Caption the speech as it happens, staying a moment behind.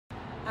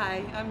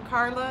Hi, I'm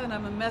Carla and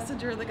I'm a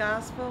messenger of the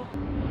gospel.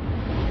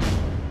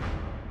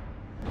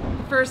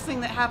 The first thing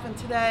that happened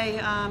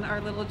today on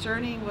our little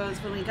journey was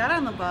when we got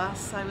on the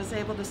bus, I was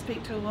able to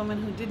speak to a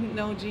woman who didn't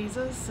know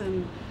Jesus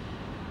and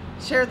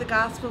shared the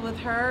gospel with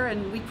her,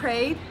 and we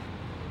prayed,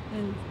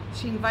 and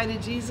she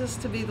invited Jesus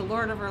to be the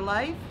Lord of her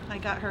life. I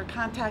got her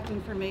contact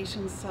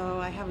information, so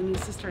I have a new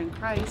sister in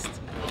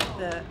Christ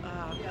that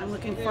I'm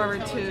looking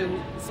forward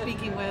to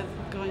speaking with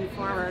going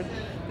forward.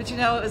 But you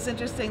know, it was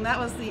interesting, that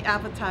was the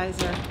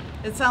appetizer.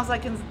 It sounds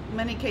like in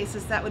many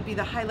cases that would be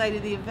the highlight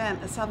of the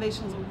event.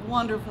 Salvation is a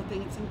wonderful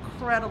thing. It's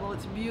incredible.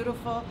 It's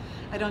beautiful.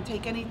 I don't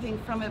take anything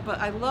from it, but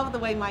I love the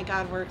way my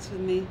God works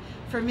with me.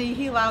 For me,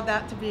 He allowed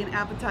that to be an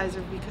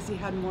appetizer because He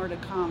had more to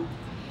come.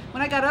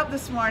 When I got up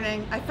this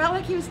morning, I felt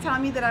like He was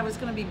telling me that I was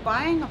going to be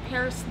buying a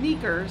pair of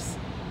sneakers,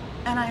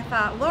 and I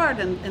thought, Lord,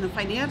 in a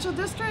financial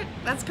district,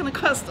 that's going to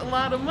cost a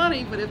lot of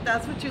money, but if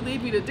that's what you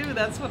lead me to do,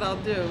 that's what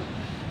I'll do.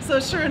 So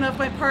sure enough,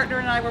 my partner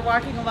and I were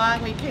walking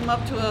along. We came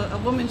up to a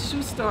women's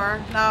shoe store.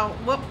 Now,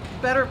 what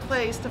better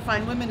place to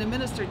find women to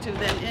minister to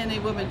than in a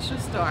women's shoe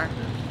store?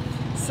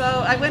 So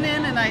I went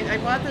in and I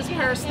bought this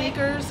pair of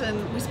sneakers,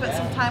 and we spent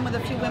some time with a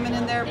few women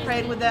in there,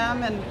 prayed with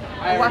them, and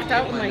I walked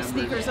out with my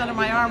sneakers under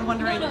my arm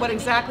wondering what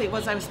exactly it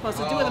was I was supposed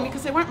to do with them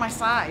because they weren't my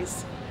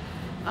size.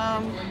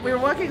 We were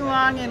walking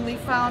along and we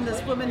found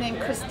this woman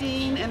named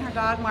Christine and her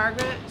dog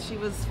Margaret. She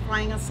was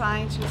flying a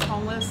sign. She was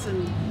homeless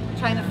and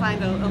trying to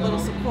find a little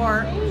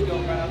support.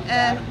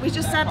 And we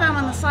just sat down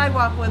on the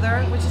sidewalk with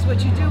her, which is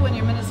what you do when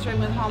you're ministering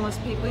with homeless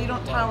people. You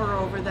don't tower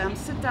over them.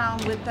 Sit down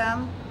with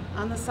them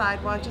on the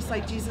sidewalk, just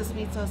like Jesus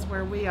meets us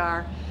where we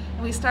are.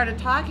 And we started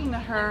talking to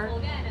her,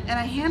 and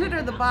I handed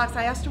her the box.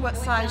 I asked her what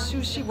size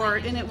shoes she wore,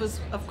 and it was,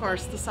 of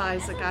course, the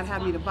size that God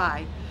had me to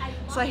buy.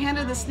 So I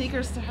handed the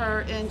sneakers to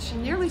her, and she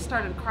nearly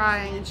started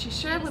crying, and she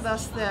shared with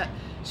us that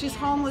she's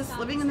homeless,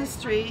 living in the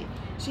street.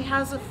 She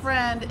has a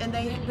friend,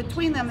 and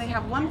between them they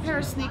have one pair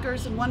of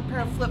sneakers and one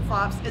pair of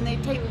flip-flops, and they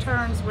take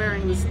turns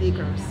wearing the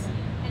sneakers.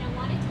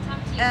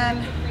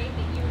 And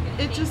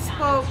it just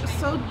spoke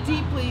so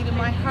deeply to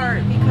my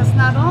heart, because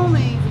not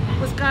only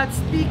was God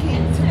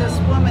speaking to this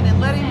woman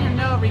and letting her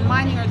know,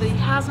 reminding her that He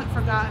hasn't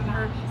forgotten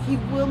her, He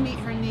will meet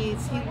her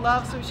needs, He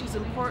loves her, she's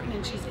important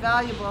and she's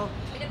valuable.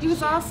 He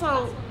was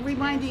also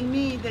reminding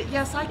me that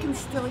yes, I can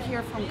still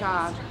hear from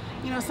God.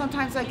 You know,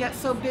 sometimes I get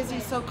so busy,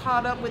 so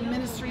caught up with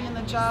ministry and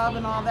the job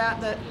and all that,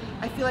 that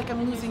I feel like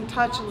I'm losing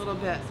touch a little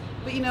bit.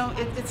 But you know,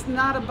 it's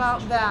not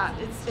about that.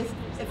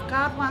 If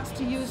God wants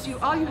to use you,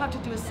 all you have to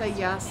do is say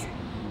yes.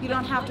 You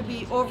don't have to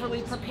be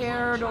overly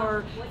prepared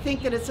or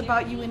think that it's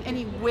about you in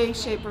any way,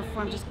 shape, or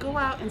form. Just go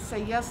out and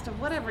say yes to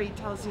whatever He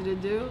tells you to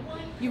do.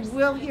 You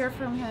will hear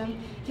from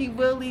Him. He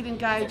will lead and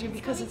guide you,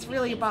 because it's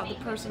really about the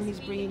person He's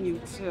bringing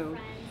you to.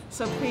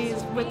 So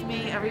please, with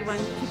me, everyone,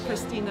 keep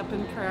Christine up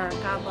in prayer.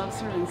 God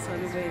loves her, and so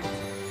do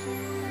we.